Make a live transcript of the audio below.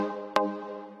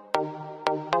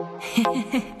It's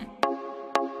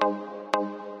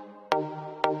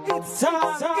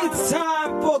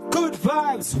time for good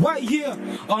vibes right here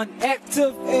on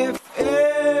Active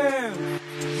FM.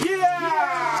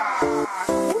 Yeah!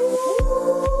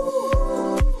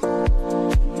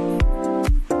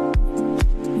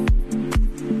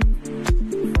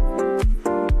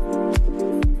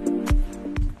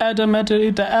 Adam had to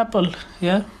eat the apple,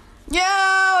 yeah?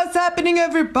 Yeah, what's happening,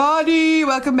 everybody?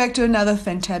 Welcome back to another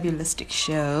fantabulistic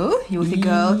show. You're with your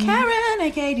girl, Karen,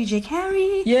 aka DJ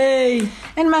Carrie. Yay!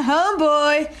 And my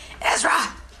homeboy,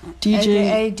 Ezra. DJ.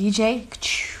 AKA DJ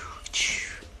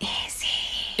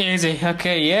Easy,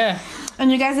 okay, yeah.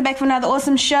 And you guys are back for another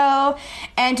awesome show.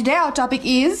 And today our topic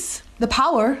is the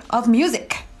power of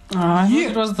music. I thought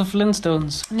it was the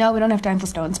Flintstones. No, we don't have time for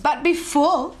stones. But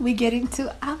before we get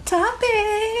into our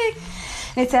topic,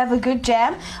 let's have a good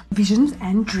jam. Visions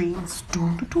and dreams.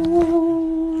 Dun,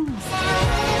 dun, dun.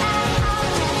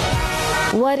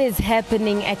 What is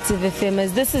happening, Active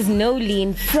FMers? This is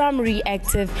Nolene from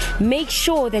Reactive. Make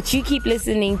sure that you keep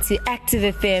listening to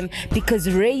Active FM because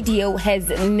radio has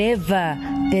never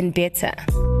been better.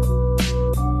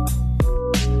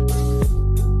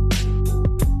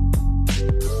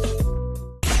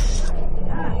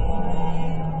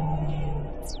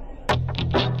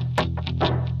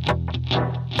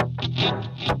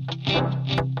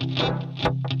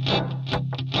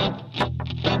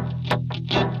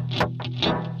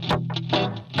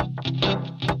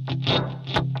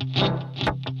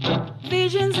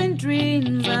 Visions and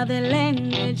dreams are the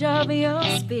language of your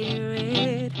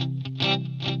spirit.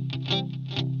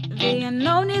 The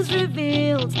unknown is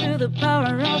revealed through the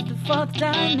power of the fourth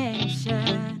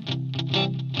dimension.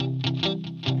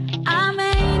 I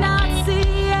may not see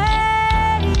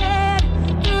it yet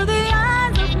through the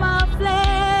eyes of my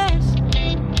flesh.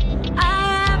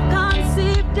 I have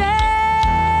conceived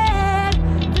it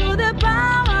through the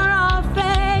power of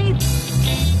faith.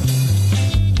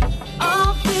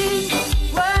 All things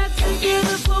work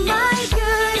together for my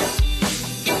good.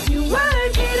 You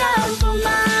work it out for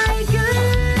my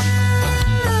good.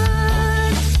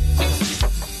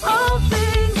 All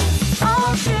things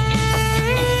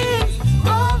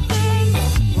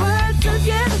work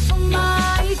together for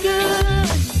my good.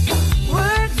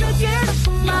 Work together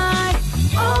for my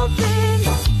all things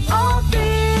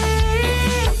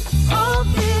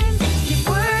keep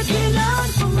working out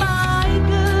for my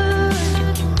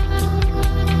good.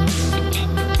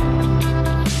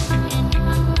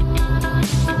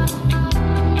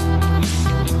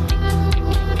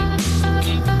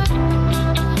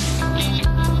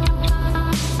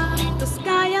 The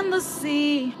sky and the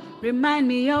sea remind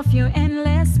me of your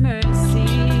endless mercy.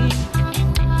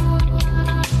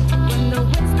 When the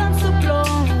wind starts to blow,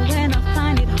 when I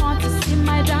find it hard to see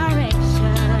my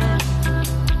direction,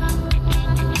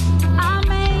 I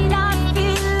may not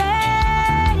feel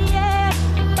it yet,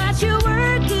 but you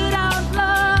work it out,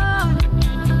 Lord.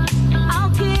 I'll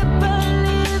keep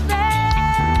believing.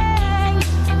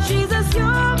 Jesus,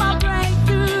 you're my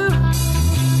breakthrough.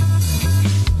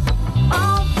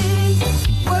 All things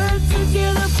work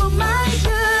together for my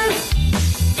good.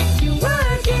 You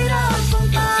work it out for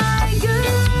my good.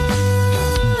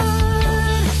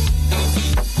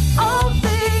 All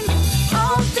things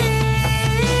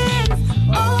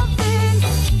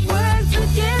work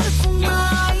together for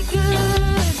my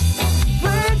good.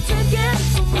 Work together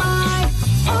for my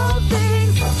all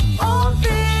things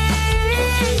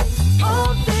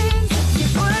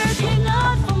keep working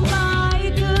out for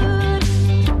my good.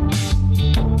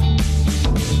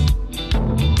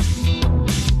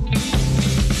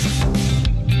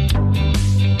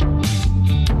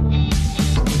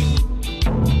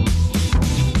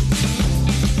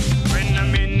 When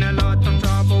I'm in a lot of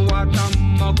trouble, what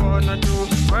am I gonna do?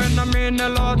 When I'm in a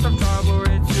lot of trouble,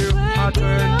 it's you I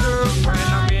turn to. When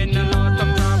I'm in a lot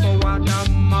of trouble, what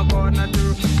am I gonna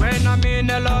do? When I'm in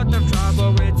a lot of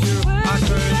trouble, it's you I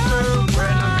turn to.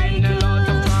 When I'm in a lot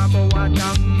of trouble, what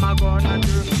am I gonna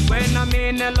do? When I'm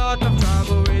in a lot of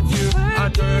trouble, it's you I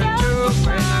turn to.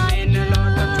 When I'm in a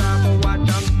lot of trouble, what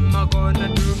am I gonna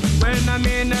do? When I'm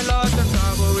in a lot of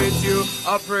trouble, it's you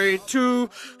I pray to.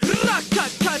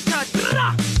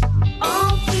 Ra-ta-ta-ta-ra.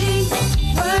 All things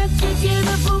work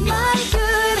together for my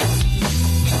good.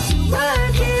 You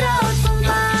work it out for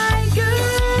my good.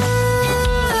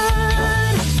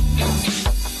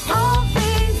 All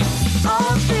things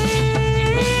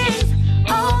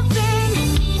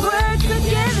work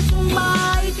together for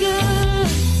my good.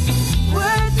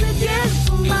 Work together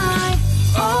for my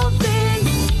all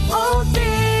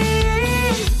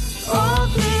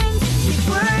things keep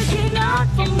working out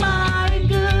for my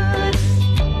good.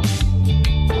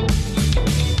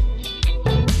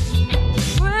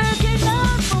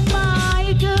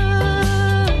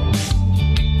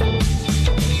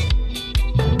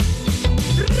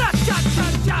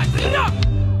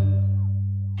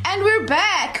 And we're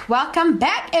back. Welcome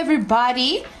back,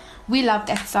 everybody. We love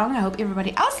that song. I hope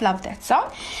everybody else loved that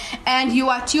song. And you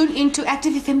are tuned into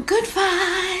Active FM Good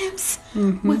Vibes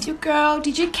with your girl,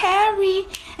 DJ Carrie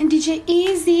and DJ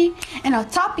Easy. And our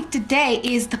topic today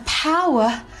is the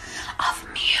power of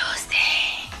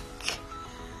music.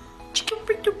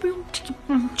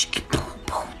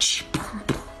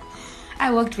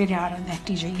 I worked very hard on that,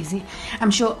 DJ Easy. I'm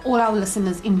sure all our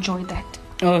listeners enjoyed that.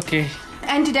 Okay.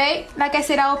 And today, like I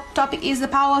said, our topic is the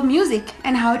power of music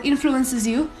and how it influences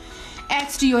you,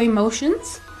 adds to your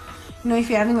emotions. You know, if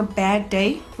you're having a bad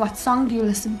day, what song do you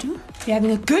listen to? If you're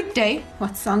having a good day,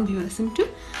 what song do you listen to?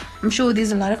 I'm sure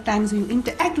there's a lot of times when you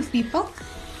interact with people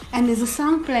and there's a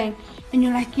song playing and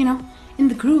you're like, you know, in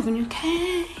the groove and you're like,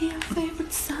 hey, your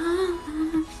favorite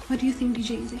song. What do you think,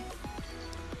 DJ Easy?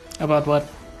 About what?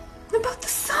 About the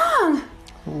song.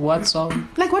 What song?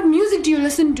 Like, what music do you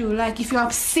listen to? Like, if you're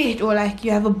upset or like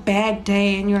you have a bad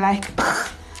day and you're like,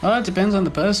 Oh, it depends on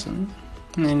the person.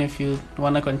 I mean, if you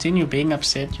want to continue being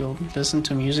upset, you'll listen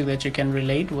to music that you can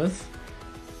relate with.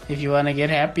 If you want to get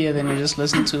happier, then you just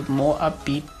listen to more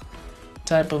upbeat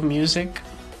type of music.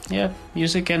 Yeah,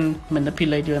 music can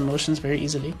manipulate your emotions very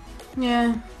easily.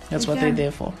 yeah. That's you what can. they're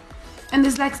there for. And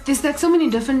there's like so many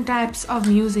different types of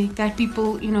music that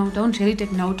people, you know, don't really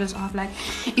take notice of. Like,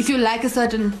 if you like a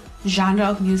certain genre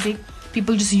of music,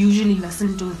 people just usually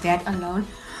listen to that alone.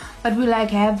 But we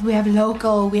have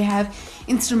local, we have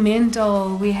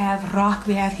instrumental, we have rock,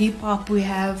 we have hip hop, we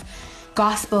have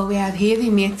gospel, we have heavy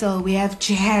metal, we have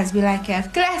jazz, we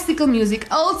have classical music,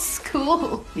 old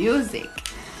school music.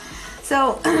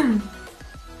 So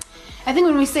I think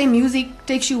when we say music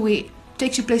takes you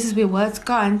places where words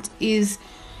can't, is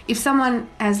if someone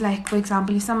has, like, for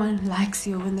example, if someone likes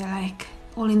you and they're like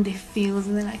all in their feels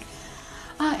and they're like,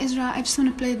 Isra, I just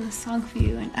want to play this song for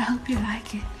you and I hope you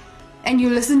like it. And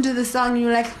you listen to the song and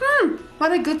you're like,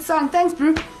 what a good song, thanks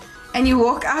bro. And you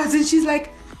walk out and she's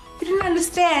like, you didn't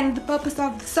understand the purpose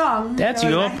of the song. That's I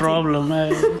was your like, problem.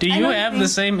 Do you don't have the think-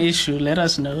 same issue? Let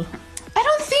us know. I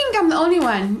don't think I'm the only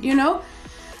one, you know?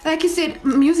 Like you said,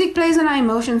 music plays on our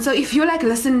emotions. So if you like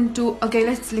listen to, okay,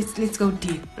 let's go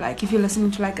deep. Like if you listen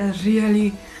to like a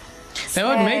really That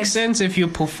would make sad- sense if you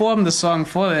perform the song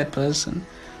for that person.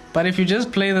 But if you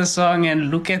just play the song and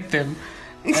look at them,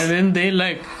 and then they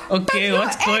like, okay, Your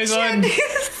what's going on?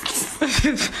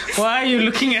 action- Why are you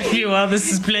looking at me while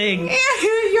this is playing?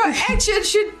 Your action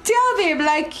should tell them,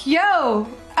 like, yo,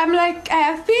 I'm like, I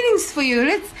have feelings for you.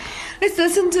 Let's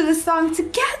listen to the song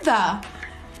together.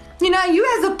 You know, you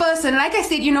as a person, like I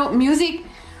said, you know, music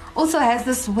also has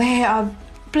this way of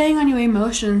playing on your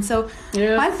emotions. So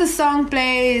Yeah. once the song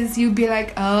plays, you'll be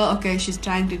like, oh, okay, she's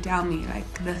trying to tell me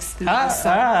like this through the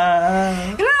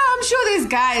song. You know, I'm sure there's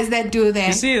guys that do that.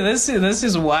 You see, this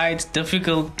is why it's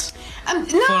difficult.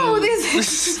 No, for- this.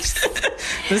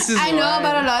 This is I know why.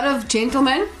 about a lot of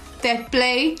gentlemen that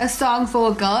play a song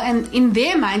for a girl, and in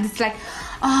their mind, it's like,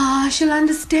 oh, she'll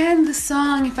understand the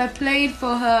song if I play it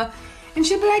for her. And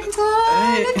she'll be like,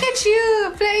 oh, look at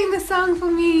you playing the song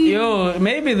for me. Yo,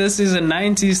 maybe this is a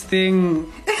 90s thing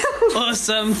or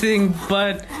something,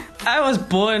 but I was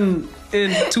born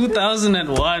in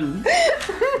 2001.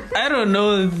 I don't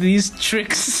know these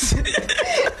tricks.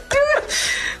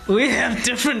 We have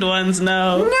different ones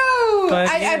now. No, But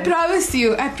I yeah. promise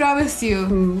you,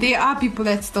 there are people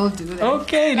that still do that.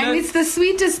 Okay, and it's the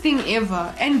sweetest thing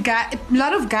ever. And a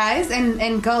lot of guys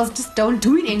and girls just don't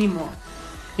do it anymore.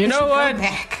 you know should go what?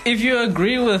 back. If you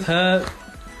agree with her,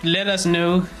 let us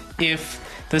know if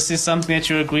this is something that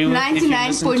you agree with. if you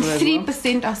listen to it as well.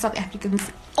 99.3% of South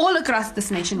Africans all across this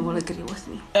nation will agree with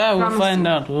me. Yeah, we'll Promise find you.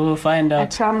 out. We'll find I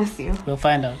out. promise you. We'll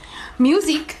find out.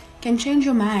 Music can change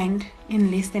your mind in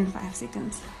less than 5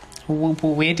 seconds.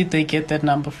 Where did they get that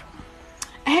number from?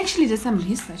 I actually did some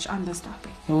research on this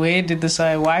topic. Where did this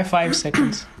say? Why 5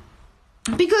 seconds?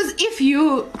 Because if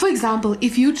you, for example,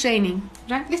 if you training,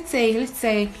 right? Let's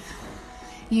say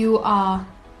you are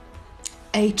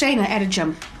a trainer at a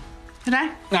gym,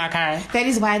 right? Okay. That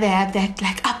is why they have that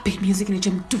like upbeat music in the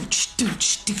gym. Dooch,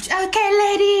 dooch, dooch. Okay,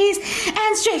 ladies,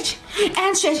 and stretch,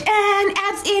 and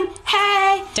abs in.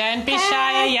 Hey. Don't be hey,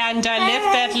 shy, Yanda. Lift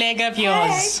that leg of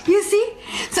yours. Hey. You see?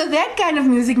 So that kind of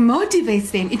music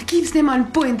motivates them. It keeps them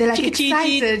on point. They're like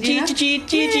excited. You know?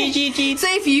 Yeah. So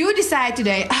if you decide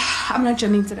today, I'm not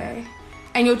gymming today,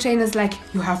 and your trainer's like,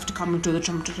 you have to come into the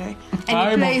gym today,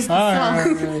 and he plays the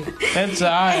song. That's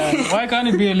why can't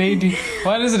it be a lady?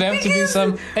 Why does it have to be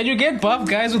some? And you get buff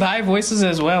guys with high voices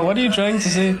as well. What are you trying to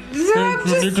say?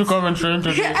 You need to come and train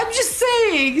today. I'm just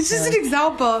saying, it's just an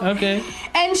example. Okay.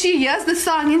 And she hears the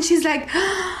song and she's like,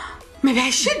 maybe I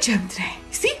should gym today.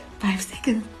 See? 5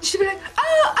 seconds. She'll be like,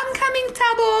 oh, I'm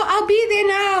Thabo, I'll be there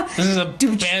now. This is a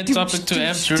bad topic to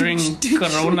have during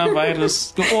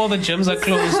coronavirus. All the gyms are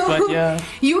closed, but yeah.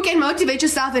 You can motivate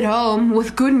yourself at home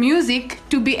with good music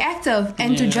to be active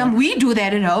and to Yeah. jump. We do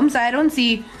that at home, so I don't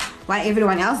see why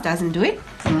everyone else doesn't do it.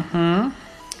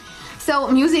 So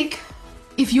music,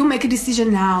 if you make a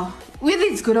decision now, whether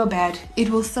it's good or bad, it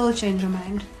will still change your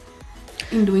mind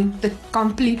in doing the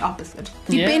complete opposite,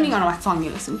 depending Yeah. on what song you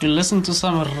listen to. You listen to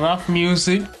some rough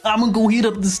music, I'm gonna go heat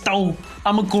up the stove,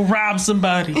 I'm gonna go rob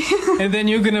somebody. And then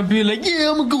you're gonna be like, yeah,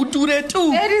 I'm gonna go do that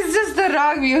too. That is just the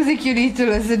wrong music you need to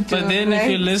listen to. But then if like,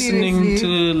 you're listening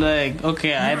seriously. to like,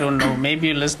 okay, I don't know, maybe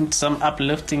you listen to some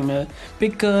uplifting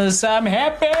because I'm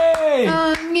happy.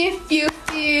 If you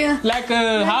feel Like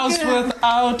a house a-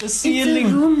 without a ceiling.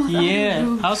 room without a Yeah,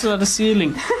 roof. house without a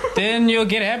ceiling. Then you'll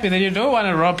get happy. Then you don't want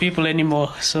to rob people anymore.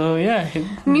 So yeah, it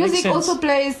makes music sense. also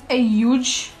plays a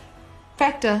huge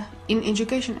factor in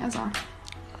education as well.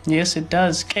 Yes, it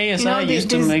does. KSI used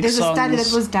to make there's songs. a study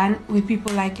that was done where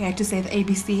people like had to say the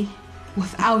ABC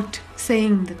without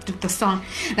saying the song.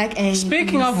 Like A.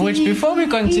 Speaking of B, which, C, before we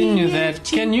continue E, that, F,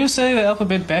 G. can you say the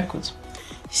alphabet backwards?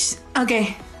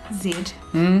 Okay, Z.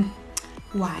 Hmm?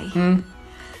 Y.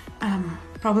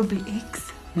 Probably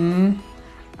X.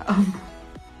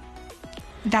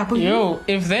 W. Yo,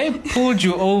 if they pulled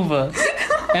you over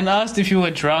and asked if you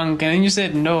were drunk and then you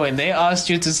said no and they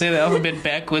asked you to say the alphabet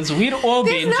backwards, we'd all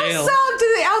be There's in no jail. song to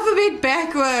the alphabet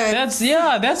backwards.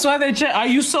 That's why they check. Are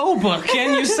you sober?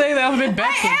 Can you say the alphabet I am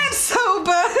backwards?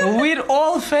 sober. We'd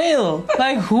all fail.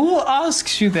 Like, who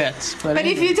asks you that? But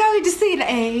if you tell me to say like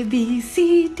A, B,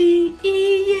 C, D,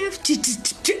 E, F, G,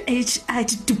 H, I,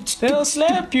 they'll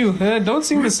slap you. Don't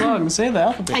sing the song. Say the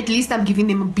alphabet. at least I'm giving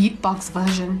them a beatbox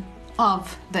version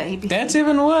of the ABC. That's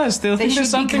even worse. They'll They think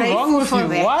there's should be something wrong grateful with for you.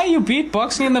 that. Why are you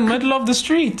beatboxing in the middle of the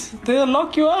street? They'll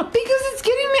lock you up. Because it's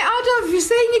getting me out of you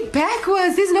saying it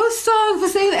backwards. There's no song for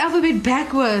saying the alphabet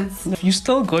backwards. You're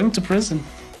still going to prison.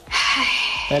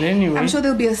 But anyway, I'm sure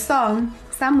there'll be a song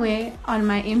somewhere on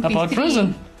my MP3 about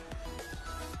prison.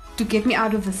 to get me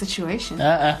out of the situation.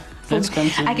 Let's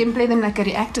continue. I can play them like a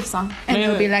reactive song, and Play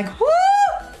they'll be it. like, "Woo!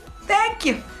 Thank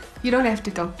you." You don't have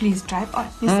to go. Please drive on.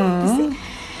 You see?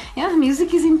 Yeah,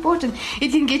 music is important.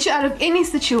 It can get you out of any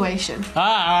situation.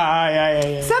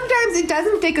 Yeah. Sometimes it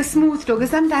doesn't take a smooth talker.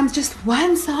 Sometimes just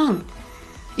one song,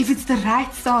 if it's the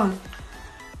right song,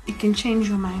 it can change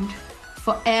your mind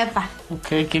forever.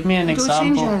 Okay, give me an It will example.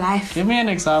 change your life. Give me an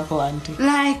example, Auntie.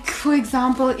 Like, for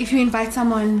example, if you invite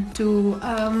someone to,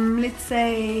 let's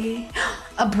say,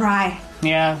 a braai,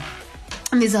 Yeah.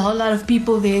 and there's a whole lot of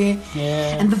people there,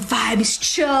 Yeah. and the vibe is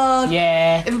chilled.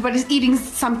 Yeah. Everybody's eating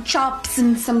some chops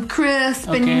and some crisp,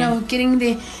 and Okay. getting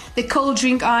the cold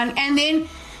drink on, and then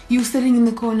you sitting in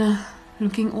the corner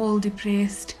looking all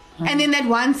depressed. And then that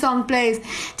one song plays,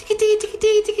 tickety,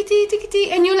 tickety, tickety, tickety,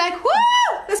 and you're like, woo,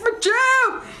 that's my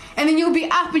jam. And then you'll be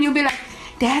up and you'll be like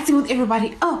dancing with everybody.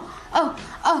 Oh,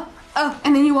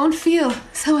 and then you won't feel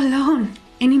so alone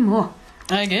anymore.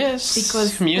 I guess.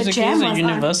 Because the music jam is a was on.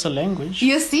 universal language.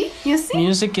 You see?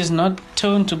 Music is not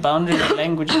tuned to boundary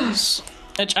languages.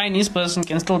 A Chinese person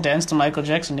can still dance to Michael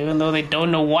Jackson even though they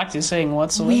don't know what he's saying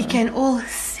whatsoever. We can all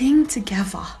sing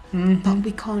together, but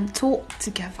we can't talk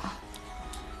together.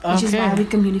 Which is why we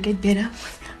communicate better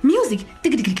with music.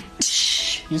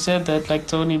 You said that like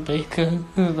Tony Baker,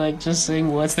 like just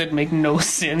saying words that make no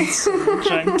sense,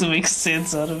 trying to make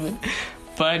sense out of it.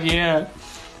 But yeah,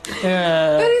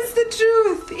 But it's the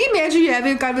truth. Imagine you're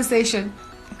having a conversation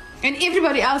and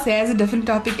everybody else has a different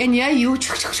topic, and yeah, you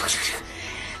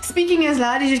speaking as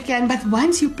loud as you can, but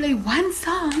once you play one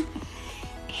song,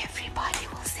 everybody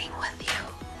will sing with you.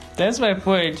 that's my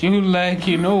point. You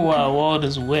our world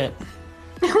is wet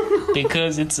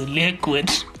because it's a liquid,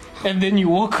 and then you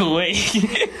walk away.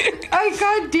 I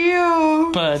can't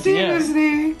deal. But, yeah.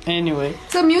 seriously. Anyway,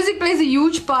 So music plays a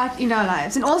huge part in our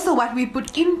lives, and also what we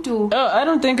put into. I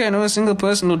don't think I know a single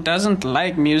person who doesn't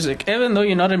like music. Even though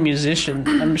you're not a musician,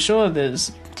 I'm sure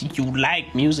you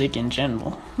like music in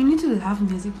general. You need to love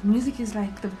music. Music is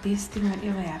like the best thing that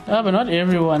ever happened. But not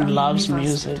everyone From loves universe.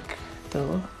 music,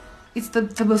 though. It's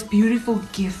the most beautiful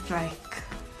gift. Like,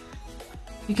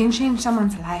 you can change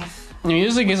someone's life.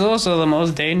 Music is also the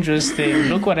most dangerous thing.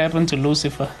 Look what happened to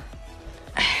Lucifer.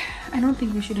 I don't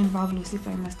think we should involve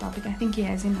Lucifer in this topic. I think he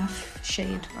has enough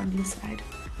shade on his side.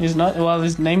 He's not. Well,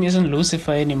 his name isn't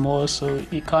Lucifer anymore, so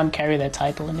he can't carry that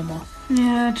title anymore.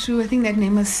 Yeah, true. I think that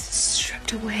name was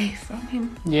stripped away from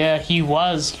him. Yeah, he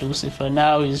was Lucifer.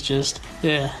 Now he's just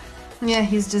Yeah,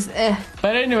 he's just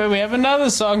But anyway, we have another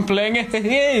song playing.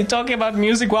 Hey, talking about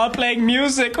music while playing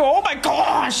music. Oh my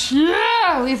gosh!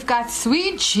 Yeah, we've got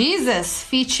Sweet Jesus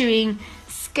featuring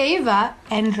Skava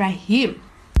and Raheem.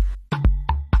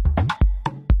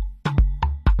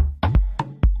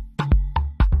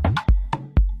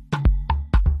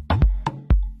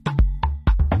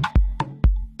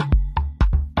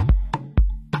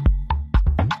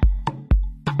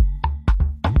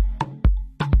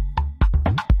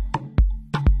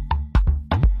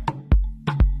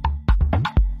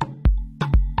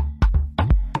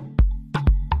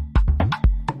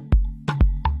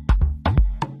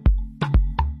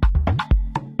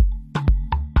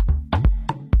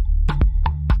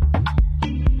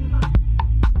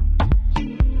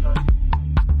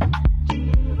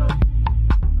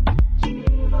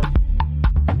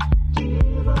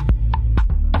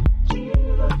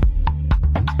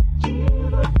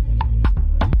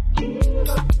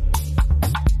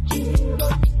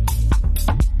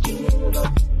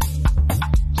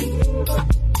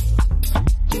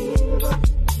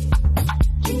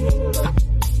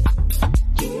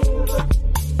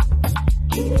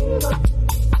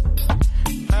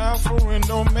 Alpha and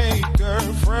Omega,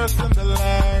 first and the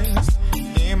last.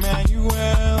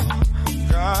 Emmanuel,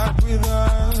 God with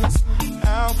us.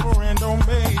 Alpha and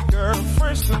Omega,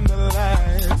 first and the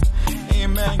last.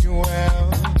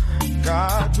 Emmanuel,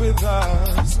 God with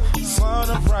us. Son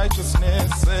of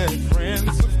righteousness and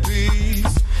Prince of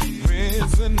Peace,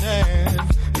 risen and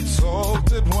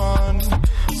exalted one.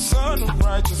 Son of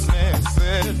righteousness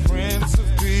and Prince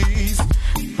of Peace,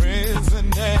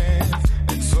 risen and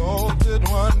exalted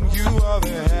one. You are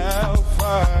the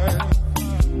Alpha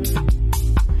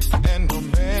and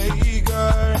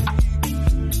Omega.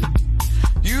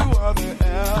 You are the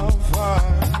Alpha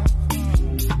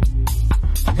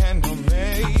and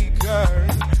Omega,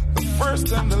 the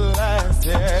first and the last.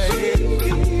 Yeah.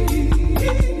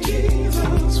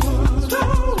 Jesus was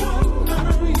no wonder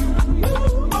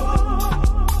you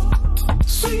are.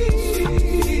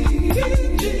 Sweet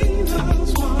Jesus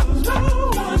was no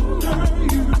wonder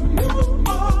you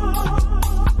are.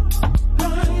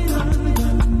 Brighter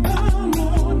than the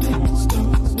morning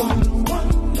stars, what a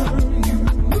wonder you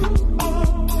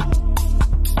are.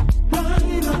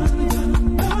 Brighter than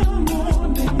the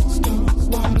morning stars,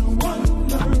 what a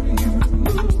wonder you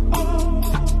are.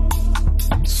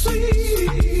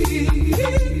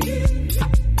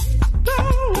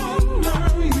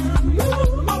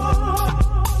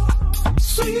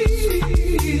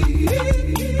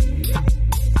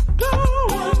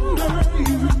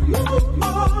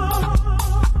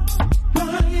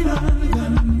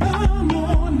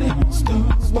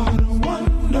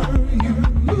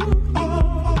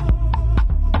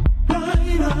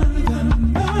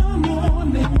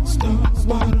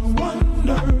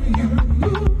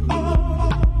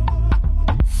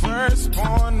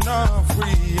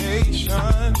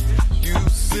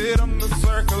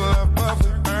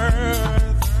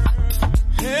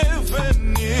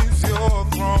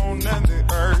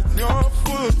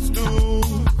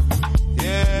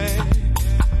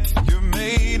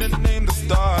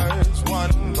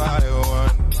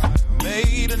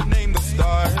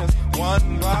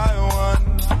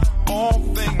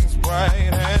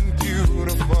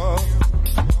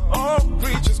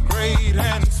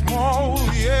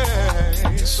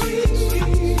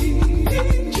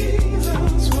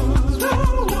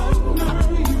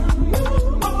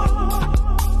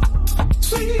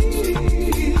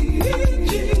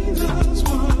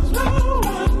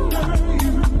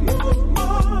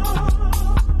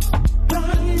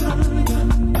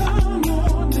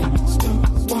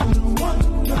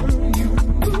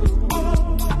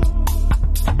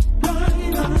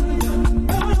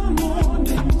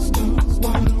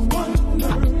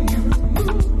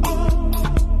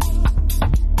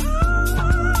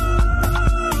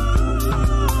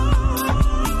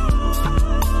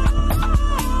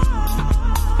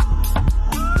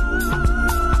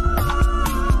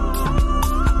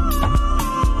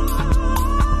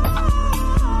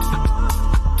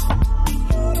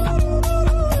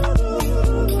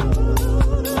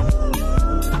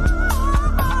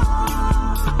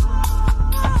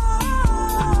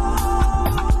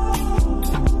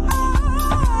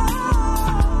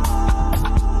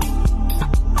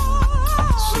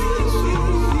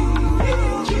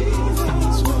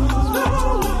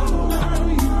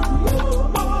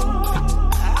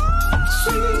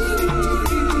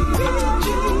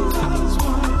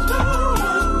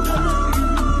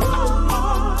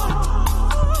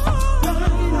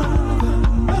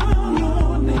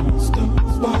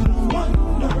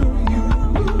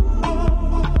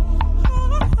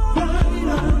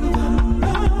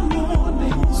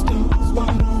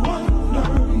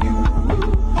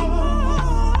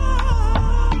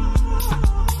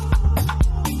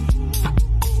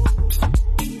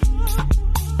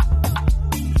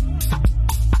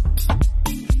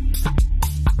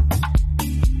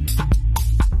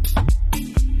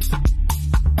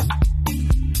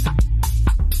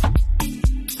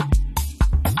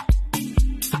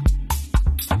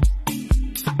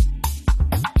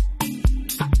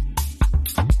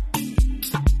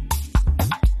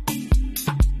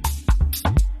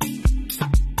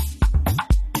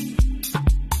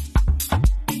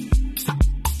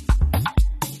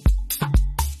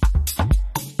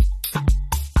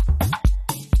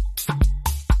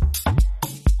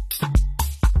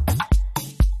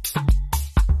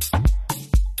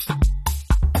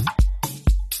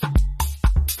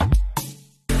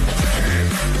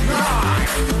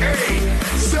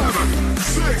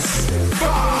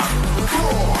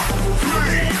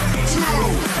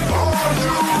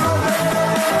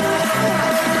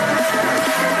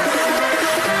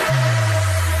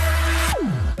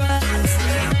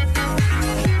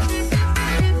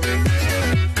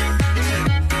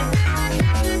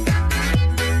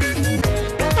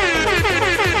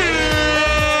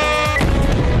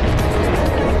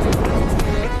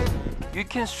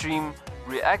 stream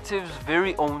Reactive's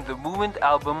very own The Movement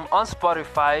album on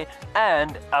Spotify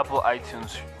and Apple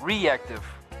iTunes. Reactive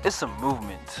is a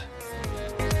movement.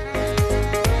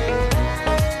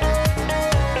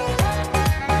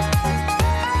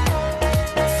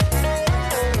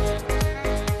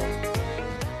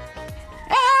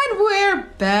 And we're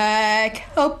back.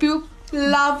 Hope you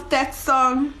love that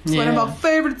song. It's one of Yeah. our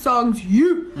favorite songs.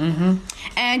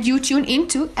 And you tune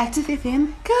into Active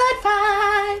FM Good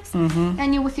Vibes.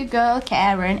 And you're with your girl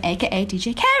Karen, aka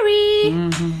DJ Carrie.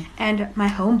 And my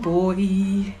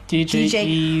homeboy DJ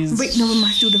Ease. Wait, no, we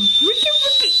must do the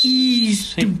Ricky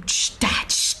Ease. Dooch,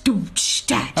 datch, dooch,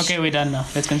 datch. Okay, we're done now.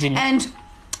 Let's continue. And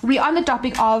we're on the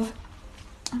topic of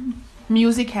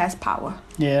music has power.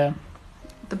 Yeah.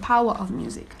 The power of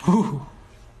music. Ooh,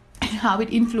 And how it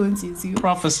influences you.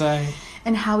 prophesy.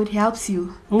 And how it helps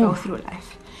you go through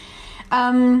life.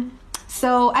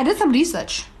 So I did some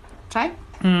research, right?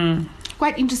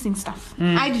 Quite interesting stuff.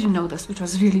 I didn't know this, which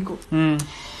was really cool.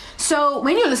 So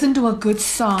when you listen to a good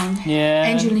song, Yeah.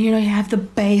 and you know you have the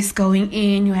bass going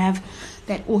in, you have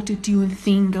that auto-tune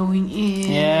thing going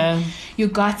in. Yeah. You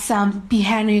got some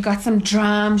piano, you got some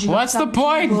drums. You got What's the some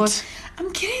point? keyboard. I'm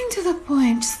getting to the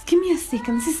point. Just give me a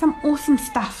second. This is some awesome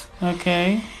stuff.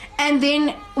 Okay. And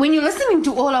then when you're listening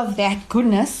to all of that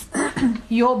goodness,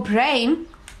 your brain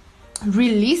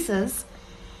releases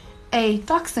a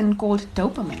toxin called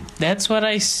dopamine. That's what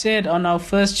I said on our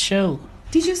first show.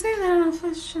 Did you say that on our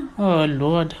first show? Oh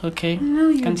Lord. Okay. No,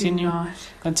 you Continue. did not.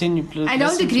 Continue, please. I don't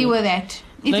Listen agree to it. with that.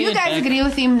 If Play you it guys back. agree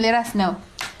with him, let us know.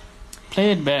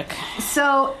 Play it back.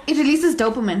 So it releases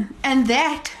dopamine, and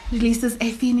that releases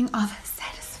a feeling of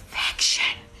satisfaction.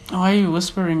 Why are you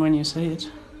whispering when you say it?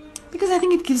 Because I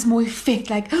think it gives more effect,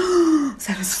 like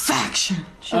satisfaction.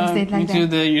 Should I say it like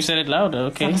that? You said it louder.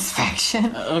 Okay.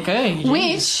 Satisfaction. Okay. jeez.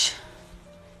 Which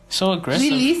So aggressive.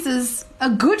 releases a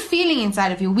good feeling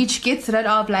inside of you, which gets rid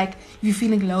of like you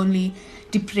feeling lonely,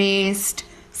 depressed,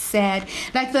 sad.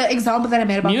 Like the example that I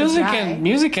made about the guy.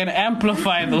 Music can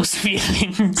amplify those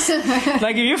feelings.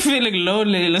 Like if you're feeling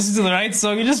lonely, listen to the right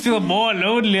song, you just feel more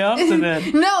lonely after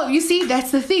that. No, you see,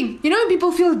 that's the thing. You know, when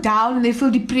people feel down and they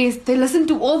feel depressed, they listen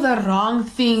to all the wrong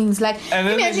things. Like, And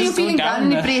then they imagine you're just go feeling down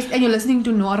and down. depressed and you're listening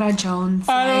to Nora Jones.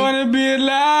 I don't like- want to be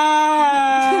alive.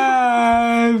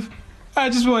 I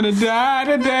just want to die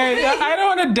today. I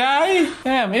don't want to die.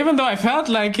 Damn, even though I felt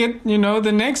like it,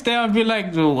 the next day I'd be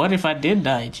like, well, what if I did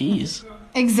die? Jeez.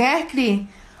 Exactly.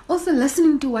 Also,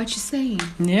 listening to what you're saying.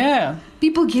 Yeah.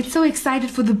 People get so excited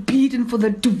for the beat and for the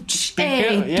dooch.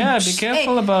 Be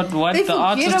careful about what They the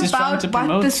artist forget is trying about to what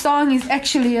promote. the song is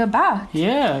actually about.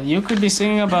 Yeah, you could be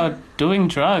singing about doing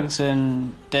drugs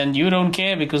and then you don't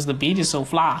care because the beat is so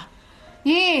fly.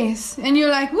 Yes. And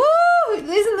you're like, woo,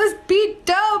 isn't this beat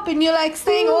dope? And you're like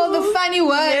saying all the funny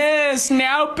words. Yeah,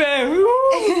 snap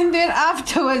it. And then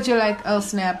afterwards you're like, oh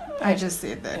snap, I just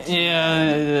said that.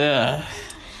 Yeah.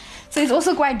 So it's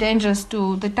also quite dangerous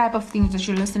to the type of things that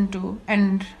you listen to,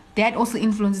 and that also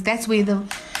influences. That's where the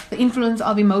influence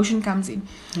of emotion comes in.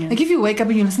 Yeah. Like if you wake up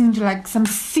and you're listening to like some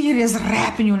serious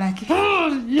rap and you're like,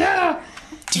 oh yeah,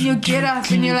 and you get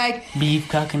up and you're like, Beef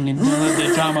cocking and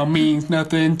the drama means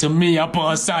nothing to me. I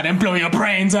bust out and blow your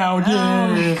brains out. oh Yeah.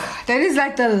 my God. That is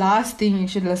like the last thing you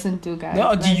should listen to, guys.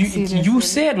 No, Like, you seriously.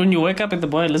 said when you wake up in the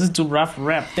morning, listen to rough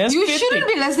rap. That's You 50. shouldn't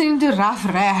be listening to rough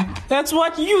rap. That's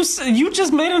what you said. You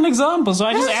just made an example, so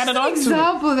I just That's added an on to it.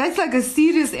 example. That's like a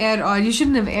serious add-on. You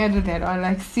shouldn't have added that on.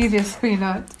 Like seriously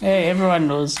not. Hey, everyone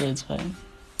knows, so it's fine.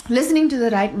 Listening to the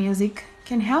right music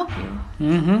can help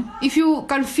you. If you're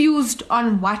confused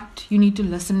on what you need to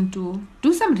listen to,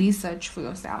 do some research for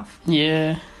yourself.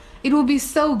 Yeah. It will be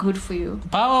so good for you.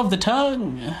 Power of the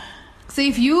tongue. So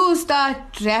if you start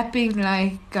rapping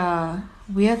like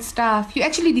weird stuff, you're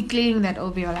actually declaring that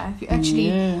over your life. You're actually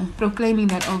Yeah. proclaiming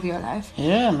that over your life.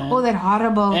 Yeah, man. All that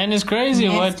horrible. And it's crazy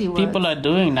what nasty people words. are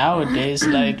doing nowadays.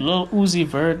 Like Lil Uzi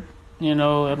Vert,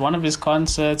 at one of his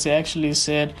concerts, he actually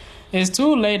said, "It's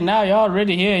too late now. Y'all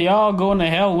already here. Y'all going to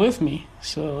hell with me."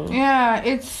 So Yeah,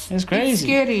 it's crazy. It's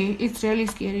scary. It's really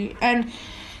scary. And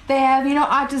they have,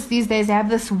 artists these days have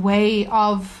this way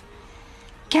of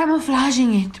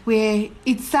camouflaging it where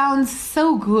it sounds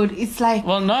so good. It's like,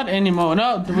 well, not anymore.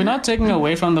 No, we're not taking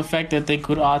away from the fact that they're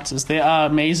good artists. They are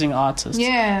amazing artists.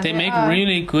 Yeah, they they make are.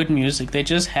 really good music. They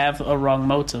just have a wrong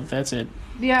motive. That's it.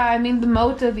 yeah, I mean, the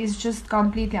motive is just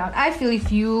completely out. I feel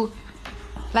if you,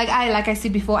 like I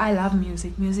said before, I love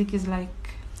music. Music is like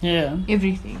Yeah.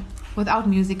 everything. Without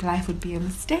music, life would be a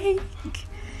mistake.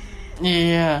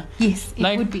 Yeah. Yes, it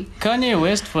Like would be. Kanye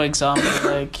West, for example,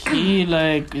 he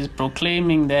is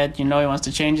proclaiming that he wants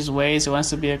to change his ways, he wants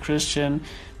to be a Christian,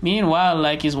 Meanwhile,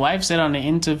 like his wife said on an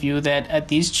interview that at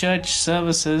these church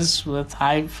services with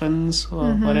hyphens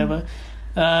or whatever,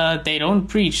 they don't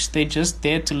preach. They're just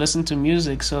there to listen to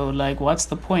music. So, like, what's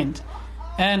the point?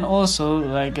 And also,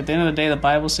 like, at the end of the day, the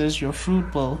Bible says your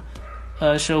fruit will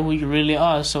show who you really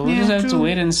are. So we just have to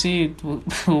wait and see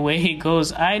where he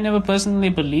goes. I never personally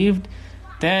believed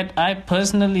that. I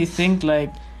personally think,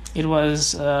 like, it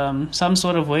was some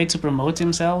sort of way to promote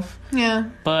himself. Yeah.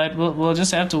 But we'll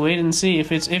just have to wait and see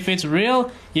if it's real.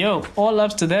 Yo, all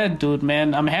ups to that dude,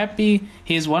 man. I'm happy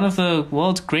he's one of the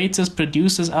world's greatest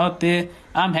producers out there.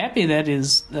 I'm happy that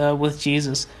is with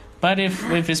Jesus. But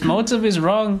if his motive is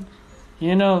wrong,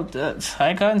 you know,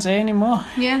 I can't say anymore.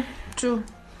 Yeah, true.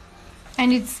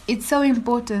 And it's so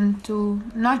important to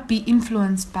not be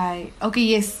influenced by, okay,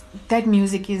 yes, that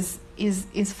music is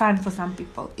fun for some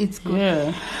people. It's good.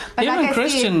 Yeah. But even like I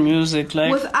Christian said, music,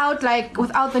 like without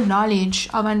the knowledge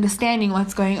of understanding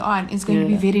what's going on, it's going to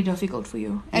be very difficult for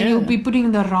you. And you'll be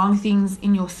putting the wrong things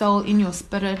in your soul, in your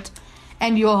spirit,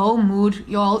 and your whole mood,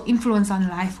 your whole influence on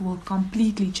life will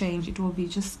completely change. It will be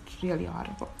just really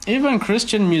horrible. even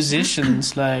Christian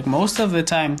musicians, like most of the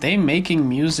time, they're making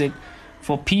music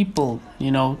for people,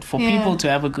 you know, for people to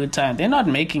have a good time. They're not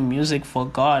making music for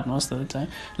God most of the time.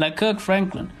 Like Kirk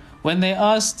Franklin, when they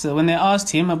asked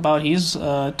him about his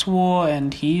tour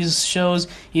and his shows,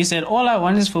 he said, all I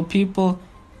want is for people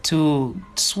to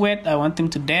sweat, I want them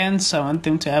to dance, I want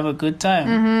them to have a good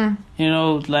time. You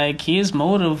know, like his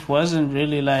motive wasn't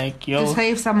really like, yo, To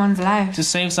save someone's life.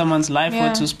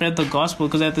 or to spread the gospel,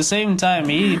 because at the same time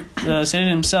he said it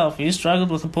himself, he struggled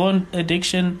with a porn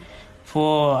addiction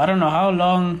for I don't know how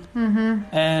long,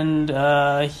 and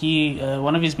he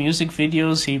one of his music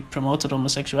videos he promoted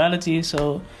homosexuality.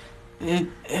 So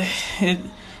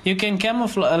you can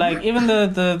camouflage, like even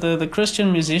the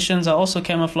Christian musicians are also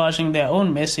camouflaging their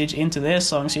own message into their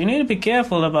songs. So you need to be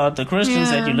careful about the Christians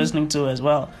that you're listening to as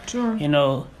well. True. You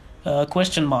know,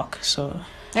 question mark. So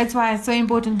That's why it's so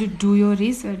important to do your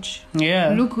research. yeah.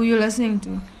 Look who you're listening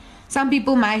to. Some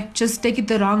people might just take it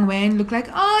the wrong way and look like,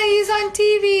 oh, he's on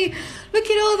TV. Look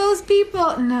at all those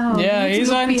people. No. Yeah, you need to he's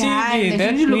look on behind TV. it.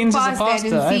 That You need to look means he's a past that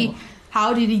pastor. and see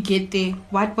how did he get there?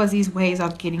 What was his ways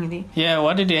of getting there? Yeah,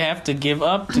 what did he have to give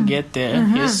up to get there?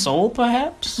 His soul,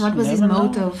 perhaps? What was his Never know.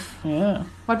 motive? Yeah.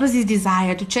 What was his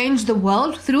desire? To change the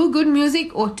world through good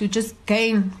music, or to just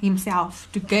gain himself,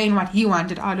 to gain what he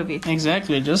wanted out of it?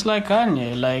 Exactly, just like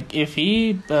Kanye. Like if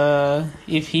he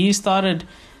started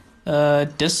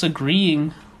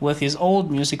disagreeing with his old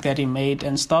music that he made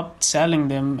and stopped selling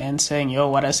them and saying, yo,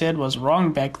 what I said was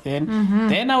wrong back then,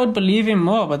 then I would believe him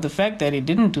more. But the fact that he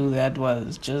didn't do that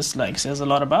was just like says a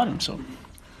lot about him. So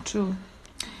True.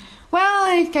 Well,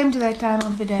 it came to that time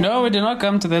of the day. no, we did not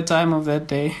come to that time of that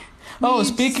day. Oh,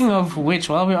 speaking of which,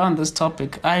 while we're on this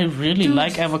topic, I really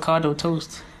like avocado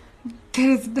toast. There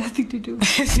is nothing to do.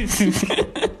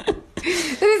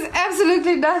 There is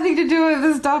absolutely nothing to do with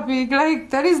this topic. Like,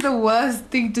 that is the worst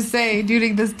thing to say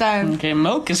during this time. Okay,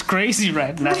 milk is crazy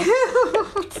right now.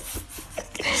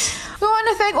 We want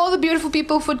to thank all the beautiful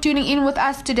people for tuning in with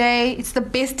us today. It's the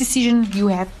best decision you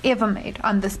have ever made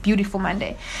on this beautiful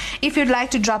Monday. If you'd like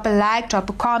to drop a like, drop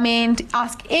a comment,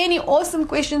 ask any awesome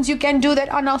questions, you can do that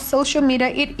on our social media.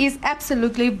 It is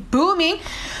absolutely booming.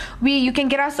 You can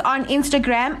get us on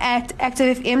Instagram at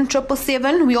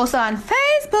ActiveFM777. We also on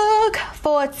Facebook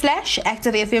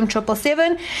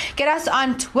 /ActiveFM777. Get us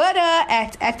on Twitter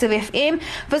at ActiveFM.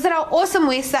 Visit our awesome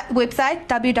website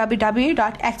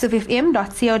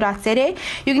www.activefm.co.za. You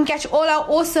can catch all our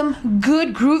awesome,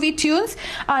 good, groovy tunes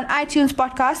on iTunes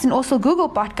Podcast and also Google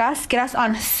Podcasts. Get us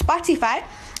on Spotify.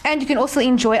 And you can also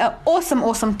enjoy an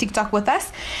awesome TikTok with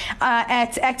us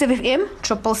at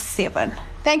ActiveFM777.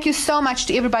 Thank you so much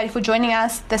to everybody for joining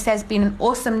us. This has been an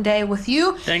awesome day with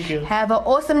you. Thank you. Have an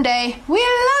awesome day. We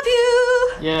love you.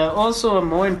 Yeah, also a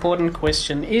more important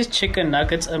question. Is chicken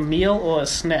nuggets a meal or a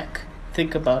snack?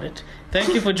 Think about it.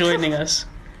 Thank you for joining us.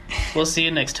 We'll see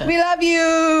you next time. We love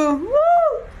you. Woo!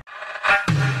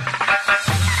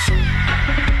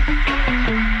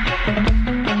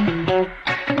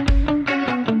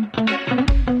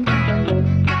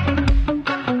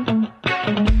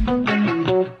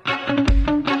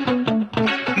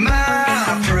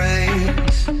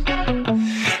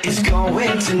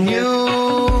 To new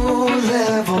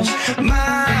levels,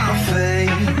 my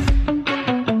faith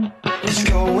is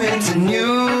going to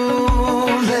new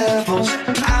levels.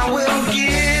 I will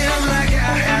give like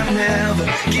I have never.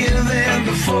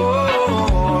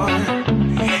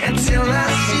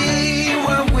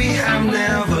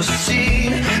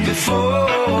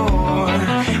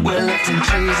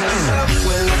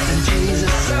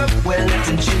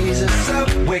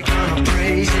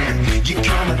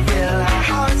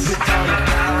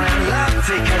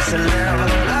 us a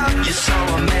level up. You're so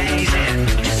amazing.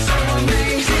 You're so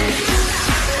amazing.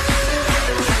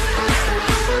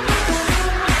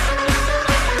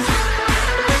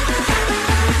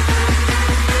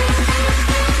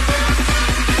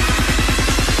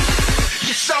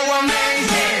 You're so amazing.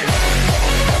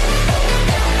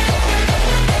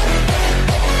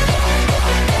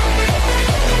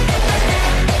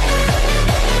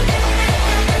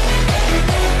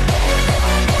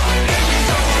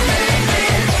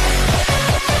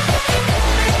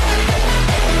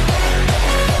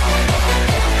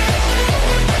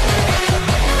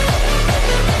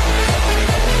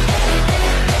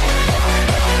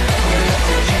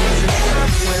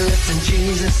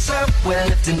 Jesus up, we're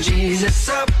lifting Jesus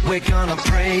up, we're gonna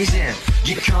praise Him.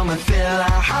 You come and fill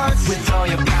our hearts with all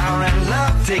your power and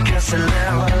love. Take us a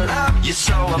level up, you're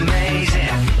so amazing.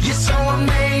 You're so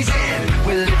amazing.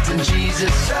 We're lifting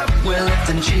Jesus up, we're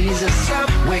lifting Jesus up,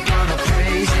 we're gonna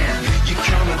praise Him. You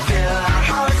come and fill our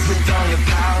hearts with all your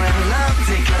power and love.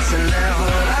 Take us a level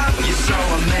up, you're so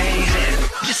amazing.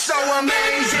 You're so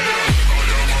amazing.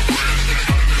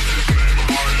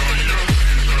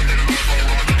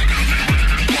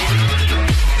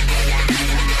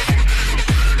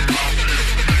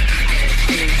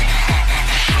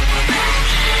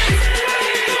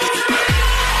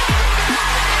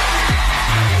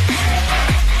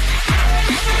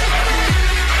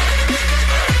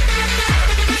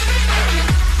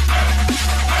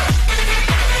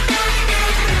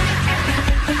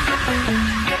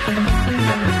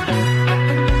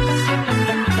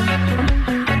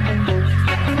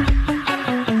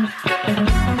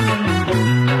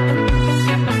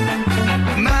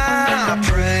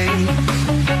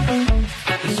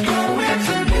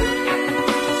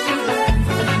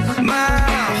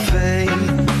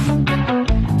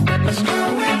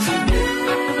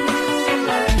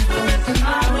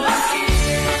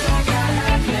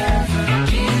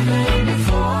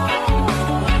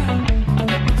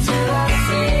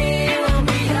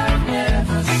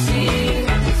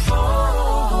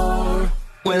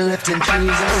 We're lifting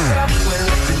Jesus up, we're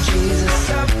lifting Jesus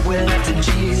up, we're lifting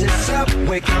Jesus up,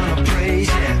 we're gonna